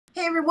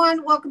Hey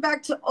everyone, welcome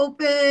back to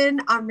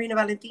Open. I'm Rhina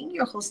Valentin,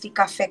 your host of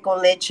Café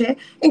con Leche,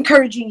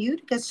 encouraging you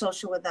to get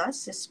social with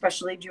us,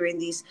 especially during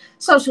these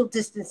social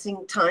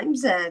distancing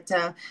times.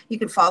 That you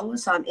can follow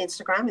us on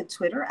Instagram and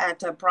Twitter at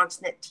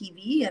BronxNet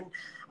TV, and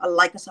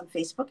like us on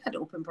Facebook at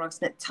Open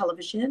BronxNet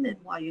Television. And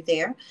while you're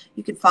there,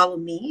 you can follow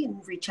me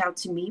and reach out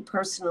to me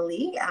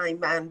personally.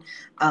 I'm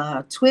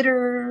on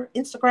Twitter,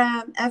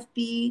 Instagram,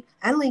 FB,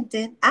 and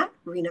LinkedIn at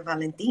Rhina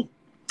Valentin.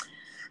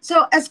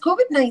 So as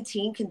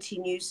COVID-19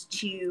 continues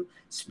to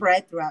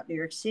spread throughout New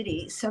York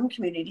City, some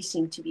communities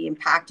seem to be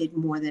impacted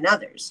more than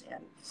others.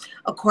 And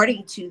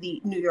according to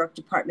the New York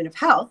Department of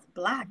Health,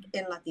 Black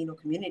and Latino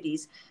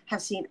communities have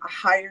seen a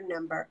higher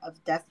number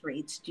of death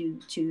rates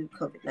due to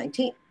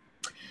COVID-19.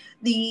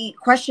 The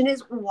question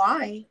is,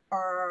 why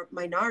are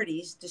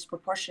minorities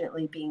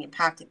disproportionately being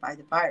impacted by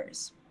the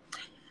virus?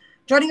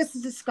 Joining us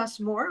to discuss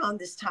more on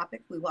this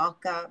topic, we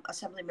welcome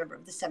Assembly Member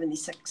of the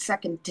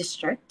 72nd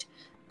District,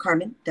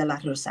 Carmen de la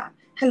Rosa.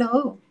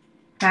 Hello.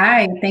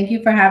 Hi, thank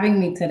you for having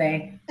me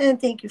today.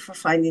 And thank you for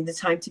finding the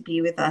time to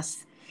be with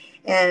us.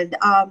 And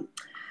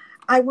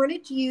I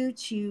wanted you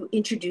to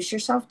introduce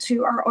yourself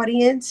to our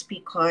audience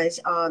because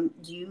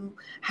you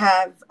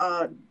have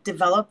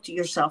developed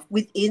yourself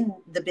within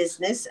the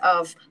business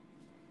of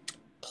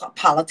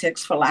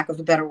politics, for lack of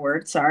a better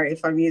word. Sorry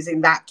if I'm using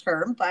that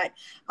term, but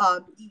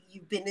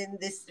you've been in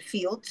this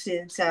field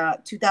since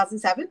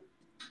 2007?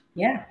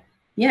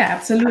 Yeah,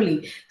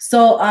 absolutely.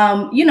 So,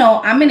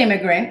 I'm an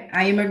immigrant.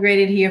 I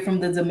immigrated here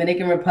from the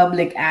Dominican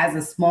Republic as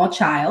a small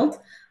child.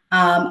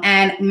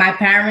 And my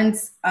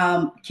parents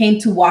came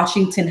to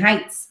Washington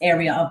Heights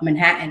area of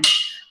Manhattan.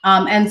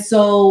 And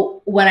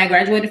so when I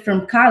graduated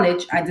from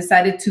college, I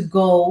decided to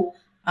go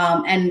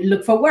and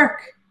look for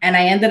work. And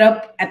I ended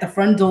up at the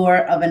front door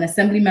of an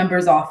assembly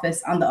member's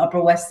office on the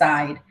Upper West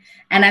Side.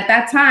 And at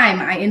that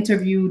time, I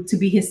interviewed to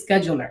be his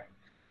scheduler.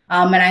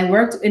 And I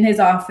worked in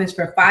his office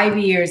for 5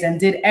 years and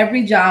did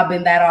every job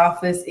in that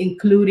office,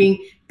 including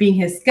being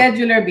his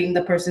scheduler, being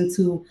the person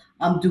to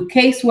do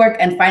casework.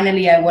 And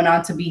finally, I went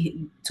on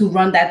to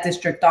run that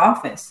district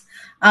office.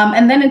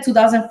 And then in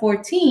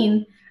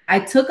 2014, I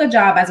took a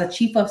job as a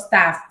chief of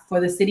staff for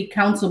the city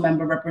council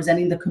member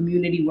representing the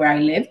community where I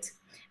lived.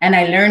 And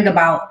I learned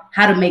about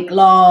how to make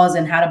laws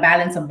and how to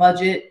balance a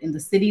budget in the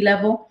city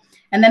level.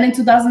 And then in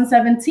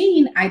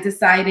 2017, I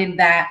decided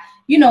that,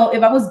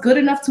 if I was good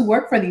enough to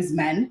work for these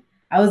men,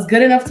 I was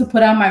good enough to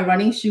put on my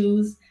running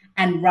shoes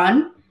and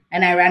run.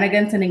 And I ran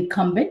against an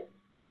incumbent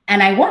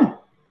and I won.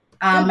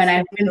 And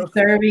I've been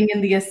serving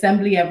in the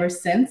assembly ever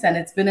since. And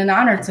it's been an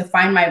honor to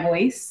find my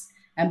voice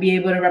and be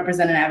able to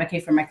represent and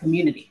advocate for my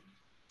community.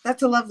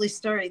 That's a lovely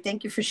story.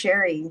 Thank you for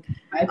sharing.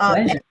 My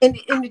pleasure. And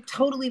it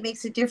totally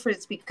makes a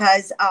difference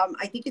because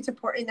I think it's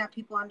important that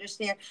people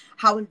understand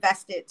how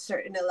invested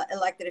certain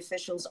elected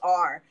officials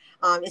are.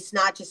 It's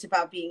not just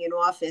about being in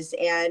office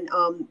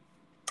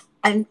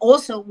and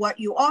also what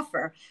you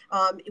offer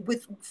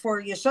for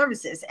your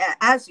services,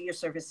 as your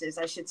services,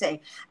 I should say.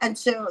 And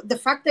so the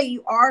fact that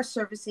you are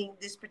servicing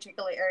this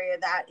particular area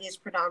that is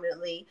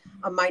predominantly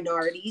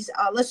minorities,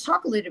 let's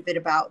talk a little bit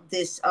about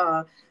this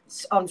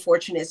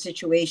unfortunate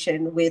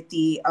situation with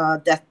the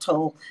death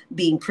toll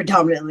being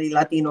predominantly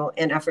Latino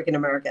and African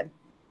American.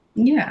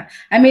 Yeah,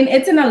 I mean,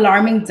 it's an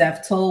alarming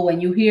death toll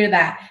when you hear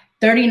that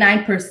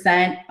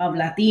 39% of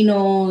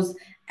Latinos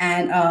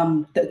and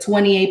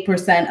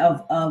 28%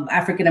 of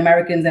African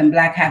Americans and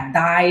Black have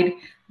died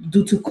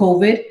due to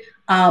COVID.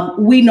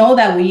 We know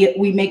that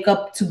we make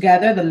up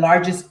together the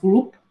largest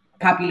group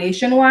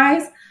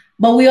population-wise,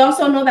 but we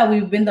also know that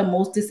we've been the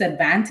most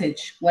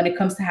disadvantaged when it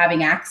comes to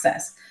having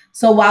access.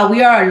 So while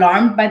we are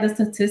alarmed by the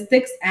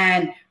statistics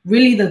and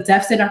really the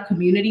deaths in our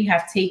community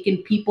have taken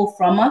people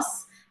from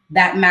us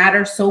that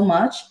matter so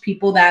much,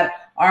 people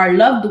that are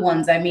loved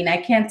ones. I mean, I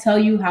can't tell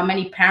you how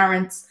many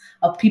parents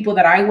of people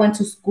that I went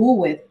to school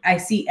with, I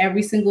see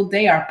every single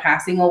day are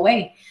passing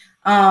away.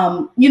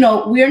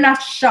 We're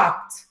not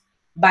shocked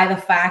by the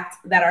fact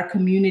that our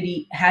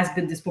community has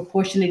been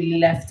disproportionately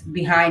left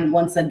behind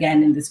once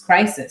again in this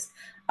crisis.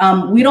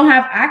 We don't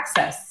have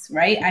access,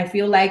 right? I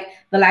feel like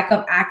the lack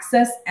of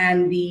access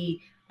and the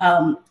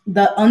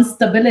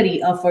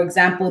instability of, for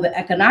example, the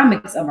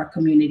economics of our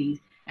communities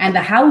and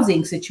the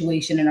housing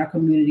situation in our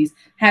communities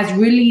has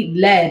really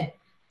led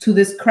to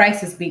this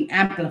crisis being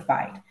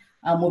amplified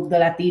with the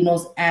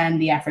Latinos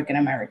and the African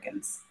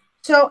Americans.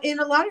 So in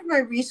a lot of my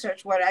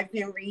research, what I've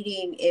been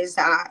reading is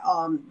that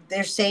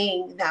they're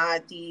saying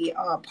that the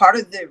part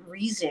of the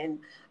reason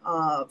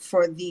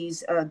for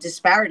these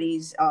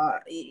disparities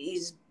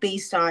is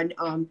based on,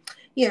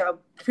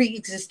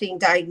 pre-existing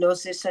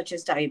diagnoses such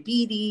as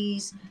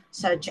diabetes,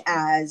 such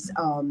as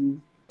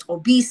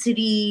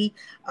obesity.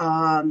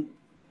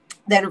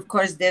 Then, of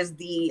course, there's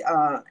the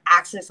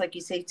access, like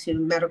you say, to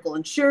medical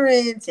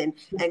insurance and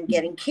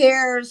getting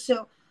care.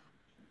 So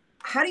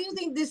how do you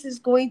think this is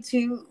going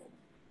to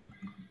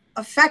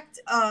affect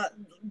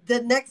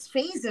the next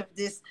phase of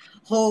this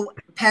whole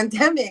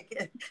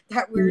pandemic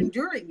that we're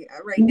enduring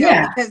right now?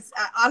 Yeah. Because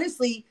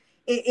honestly,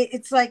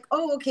 it's like,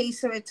 oh, okay,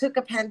 so it took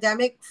a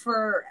pandemic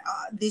for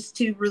this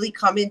to really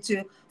come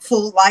into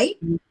full light.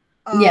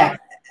 Yeah,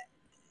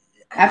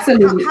 How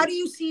absolutely. do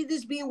you see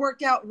this being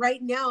worked out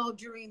right now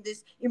during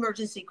this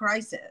emergency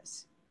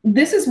crisis?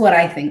 This is what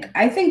I think.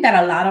 I think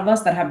that a lot of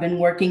us that have been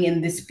working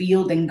in this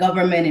field in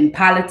government and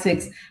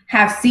politics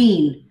have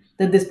seen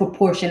the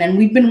disproportion, and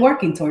we've been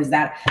working towards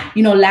that.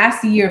 You know,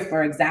 last year,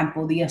 for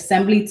example, the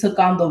assembly took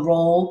on the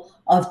role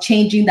of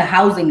changing the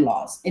housing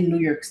laws in New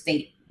York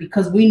State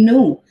because we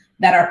knew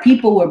that our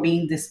people were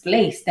being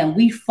displaced, and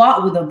we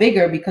fought with a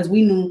vigor because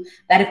we knew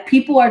that if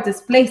people are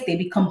displaced, they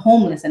become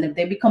homeless, and if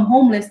they become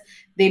homeless,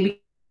 they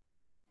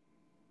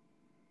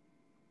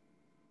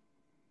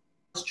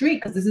street,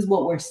 because this is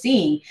what we're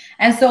seeing.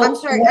 And I'm so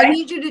sorry, I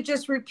need you to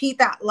just repeat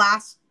that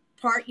last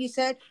part you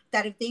said,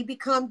 that if they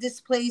become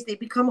displaced, they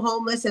become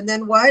homeless, and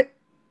then what?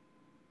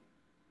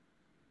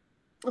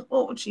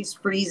 Oh, she's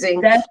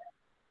freezing.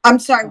 I'm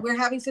sorry, we're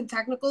having some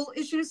technical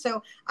issues,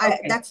 so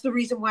that's the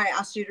reason why I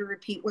asked you to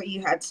repeat what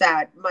you had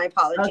said. My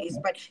apologies.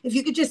 But if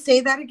you could just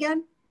say that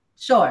again.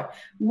 Sure.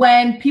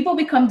 When people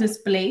become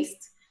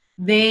displaced,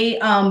 they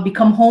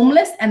become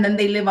homeless, and then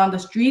they live on the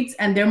streets,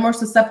 and they're more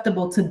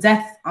susceptible to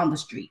death on the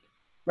street,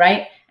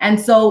 right? And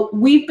so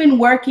we've been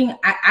working,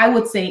 I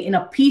would say, in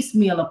a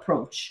piecemeal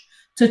approach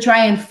to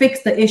try and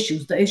fix the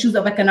issues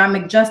of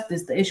economic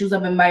justice, the issues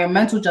of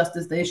environmental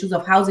justice, the issues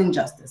of housing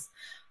justice.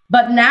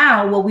 But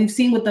now what we've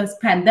seen with this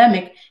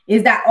pandemic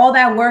is that all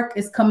that work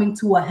is coming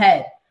to a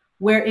head,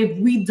 where if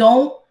we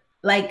don't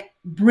like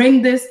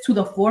bring this to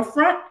the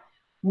forefront,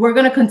 we're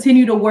going to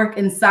continue to work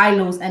in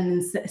silos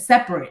and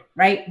separate,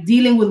 right?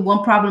 Dealing with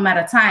one problem at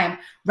a time,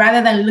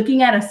 rather than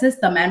looking at a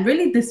system and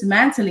really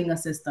dismantling a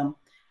system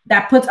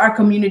that puts our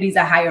communities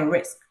at higher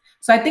risk.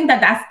 So I think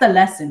that that's the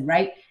lesson,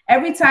 right?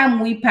 Every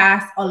time we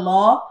pass a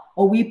law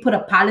or we put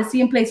a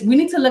policy in place, we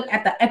need to look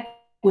at the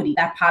equity of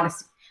that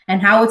policy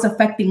and how it's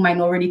affecting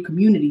minority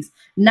communities,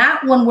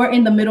 not when we're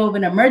in the middle of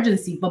an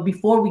emergency, but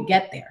before we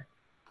get there.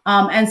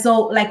 And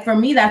so, like, for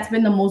me, that's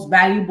been the most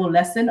valuable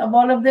lesson of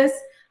all of this.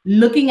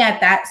 Looking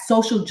at that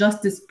social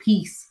justice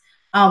piece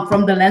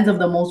from the lens of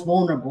the most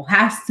vulnerable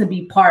has to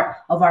be part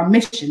of our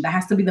mission. That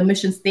has to be the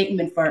mission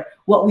statement for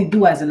what we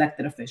do as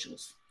elected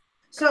officials.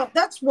 So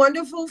that's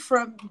wonderful,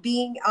 from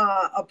being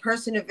a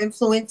person of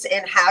influence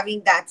and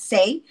having that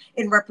say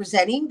in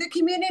representing the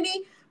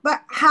community.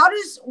 But how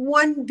does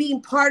one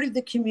being part of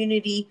the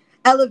community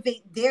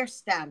elevate their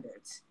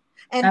standards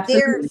and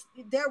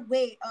their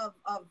way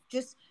of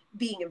just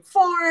being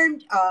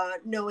informed,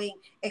 knowing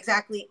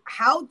exactly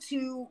how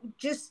to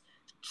just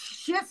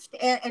shift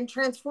and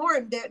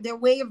transform their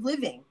way of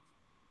living?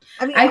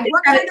 I mean,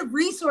 what kind of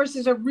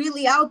resources are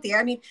really out there?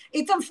 I mean,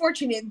 it's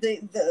unfortunate,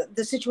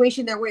 the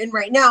situation that we're in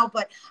right now,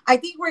 but I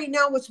think right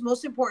now what's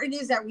most important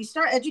is that we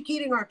start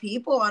educating our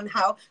people on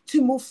how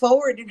to move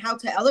forward and how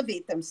to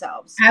elevate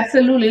themselves.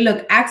 Absolutely.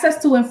 Look,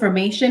 access to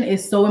information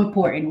is so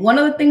important. One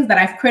of the things that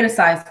I've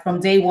criticized from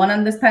day one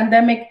on this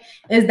pandemic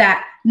is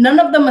that none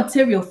of the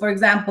material, for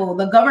example,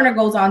 the governor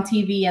goes on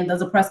TV and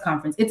does a press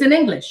conference, it's in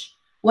English.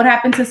 What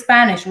happened to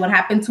Spanish? What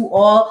happened to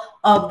all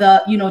of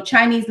the,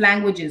 Chinese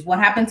languages? What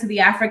happened to the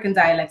African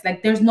dialects?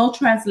 Like, there's no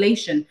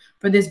translation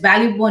for this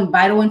valuable and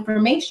vital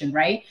information,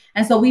 right?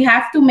 And so we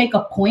have to make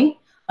a point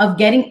of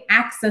getting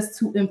access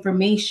to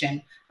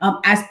information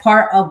as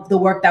part of the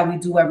work that we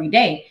do every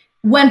day.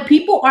 When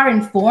people are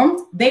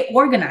informed, they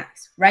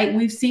organize, right?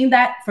 We've seen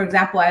that, for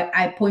example,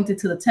 I pointed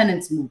to the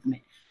tenants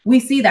movement. We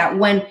see that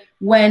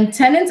when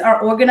tenants are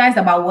organized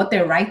about what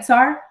their rights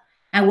are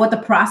and what the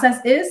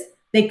process is,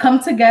 they come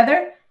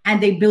together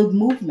and they build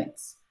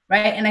movements,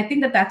 right? And I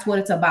think that that's what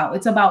it's about.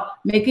 It's about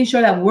making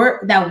sure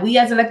that we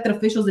as elected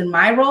officials, in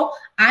my role,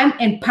 I'm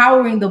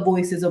empowering the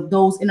voices of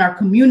those in our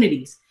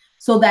communities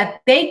so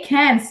that they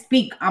can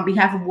speak on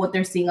behalf of what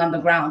they're seeing on the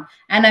ground.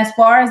 And as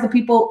far as the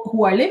people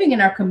who are living in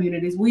our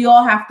communities, we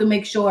all have to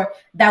make sure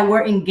that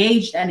we're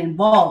engaged and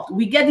involved.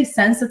 We get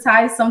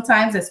desensitized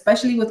sometimes,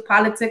 especially with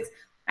politics.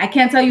 I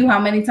can't tell you how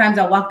many times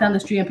I walk down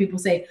the street and people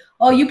say,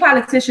 oh, you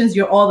politicians,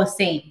 you're all the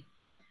same.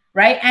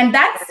 Right. And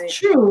that's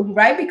true,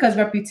 right? Because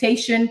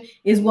reputation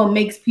is what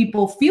makes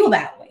people feel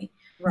that way.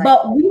 Right.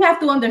 But we have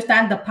to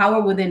understand the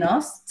power within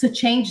us to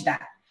change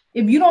that.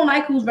 If you don't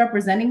like who's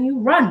representing you,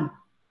 run,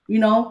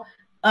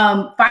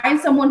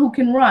 find someone who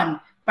can run,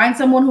 find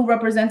someone who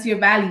represents your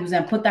values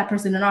and put that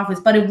person in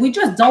office. But if we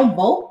just don't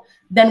vote,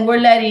 then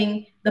we're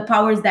letting the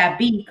powers that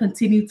be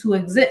continue to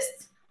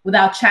exist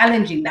without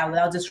challenging that,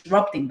 without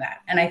disrupting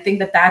that. And I think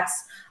that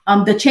that's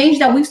the change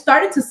that we've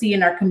started to see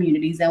in our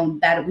communities and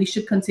that we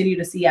should continue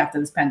to see after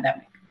this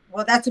pandemic.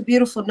 Well, that's a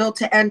beautiful note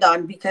to end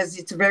on, because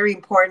it's very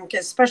important,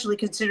 especially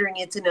considering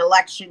it's an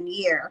election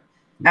year.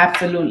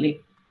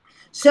 Absolutely.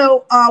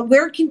 So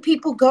where can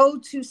people go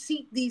to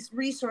seek these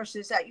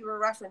resources that you were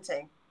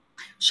referencing?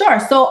 Sure.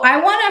 So I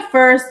want to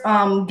first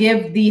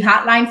give the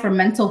hotline for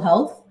mental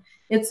health.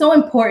 It's so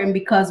important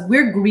because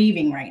we're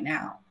grieving right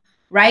now.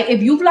 Right?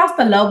 If you've lost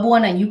a loved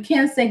one and you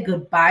can't say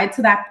goodbye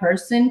to that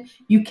person,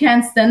 you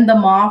can't send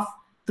them off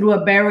through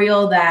a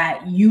burial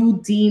that you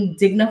deem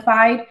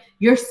dignified,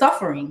 you're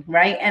suffering,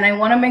 right? And I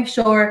want to make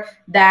sure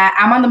that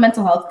I'm on the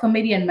mental health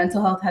committee, and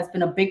mental health has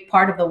been a big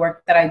part of the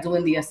work that I do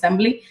in the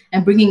assembly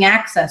and bringing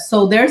access.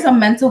 So there's a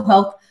mental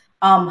health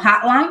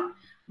hotline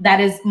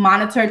that is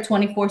monitored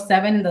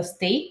 24/7 in the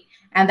state,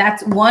 and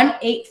that's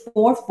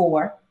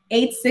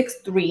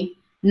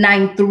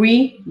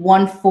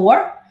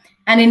 1-844-863-9314.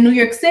 And in New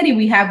York City,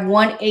 we have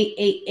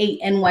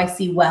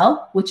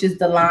 1-888-NYC-WELL, which is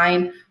the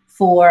line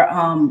for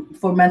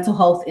mental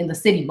health in the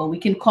city, but we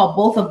can call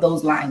both of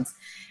those lines.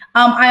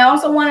 I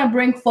also want to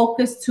bring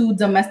focus to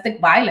domestic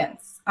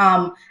violence.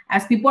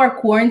 As people are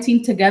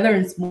quarantined together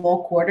in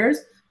small quarters,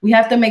 we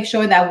have to make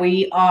sure that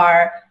we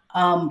are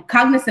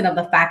cognizant of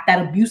the fact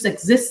that abuse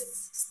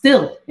exists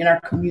still in our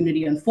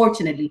community,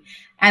 unfortunately.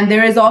 And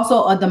there is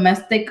also a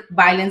domestic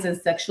violence and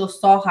sexual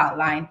assault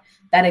hotline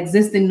that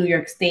exists in New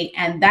York State,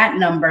 and that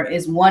number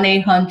is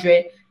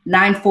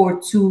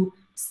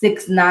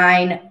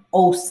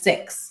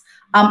 1-800-942-6906.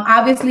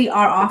 Obviously,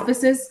 our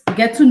offices,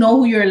 get to know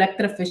who your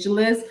elected official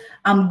is.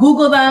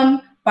 Google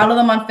them, follow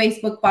them on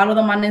Facebook, follow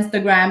them on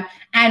Instagram,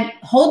 and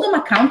hold them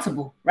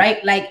accountable,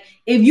 right? Like,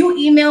 if you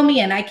email me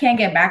and I can't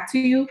get back to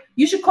you,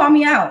 you should call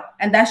me out.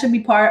 And that should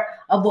be part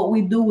of what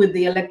we do with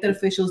the elected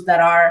officials that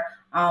are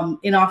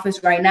in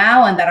office right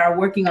now and that are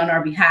working on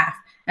our behalf.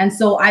 And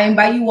so I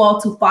invite you all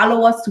to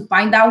follow us to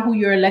find out who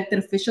your elected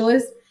official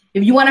is.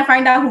 If you want to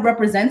find out who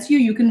represents you,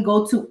 you can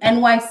go to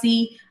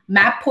NYC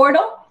Map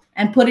Portal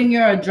and put in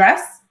your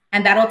address,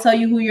 and that'll tell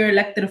you who your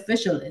elected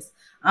official is,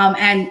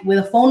 and with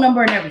a phone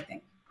number and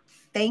everything.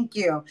 Thank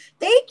you.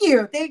 Thank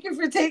you. Thank you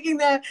for taking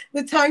the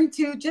time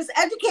to just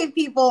educate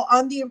people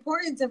on the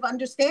importance of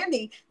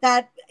understanding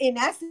that, in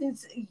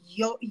essence,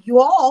 you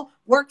all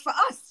work for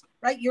us,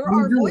 right? You're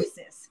our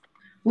voices.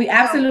 We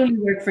absolutely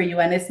work for you,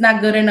 and it's not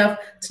good enough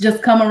to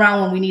just come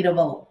around when we need a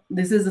vote.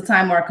 This is a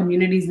time where our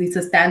communities need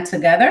to stand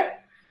together,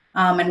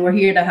 and we're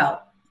here to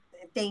help.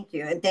 Thank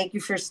you. And thank you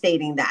for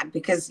stating that,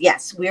 because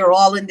yes, we are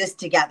all in this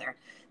together.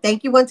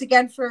 Thank you once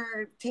again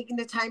for taking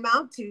the time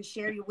out to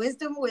share your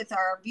wisdom with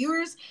our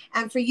viewers.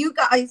 And for you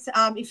guys,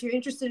 if you're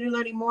interested in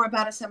learning more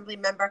about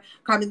Assemblymember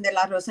Carmen de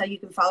la Rosa, you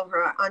can follow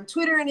her on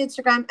Twitter and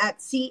Instagram at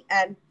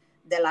CN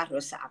de la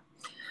Rosa.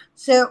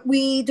 So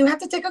we do have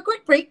to take a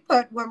quick break,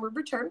 but when we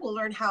return, we'll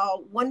learn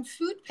how one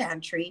food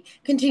pantry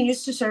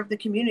continues to serve the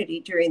community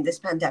during this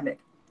pandemic.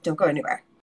 Don't go anywhere.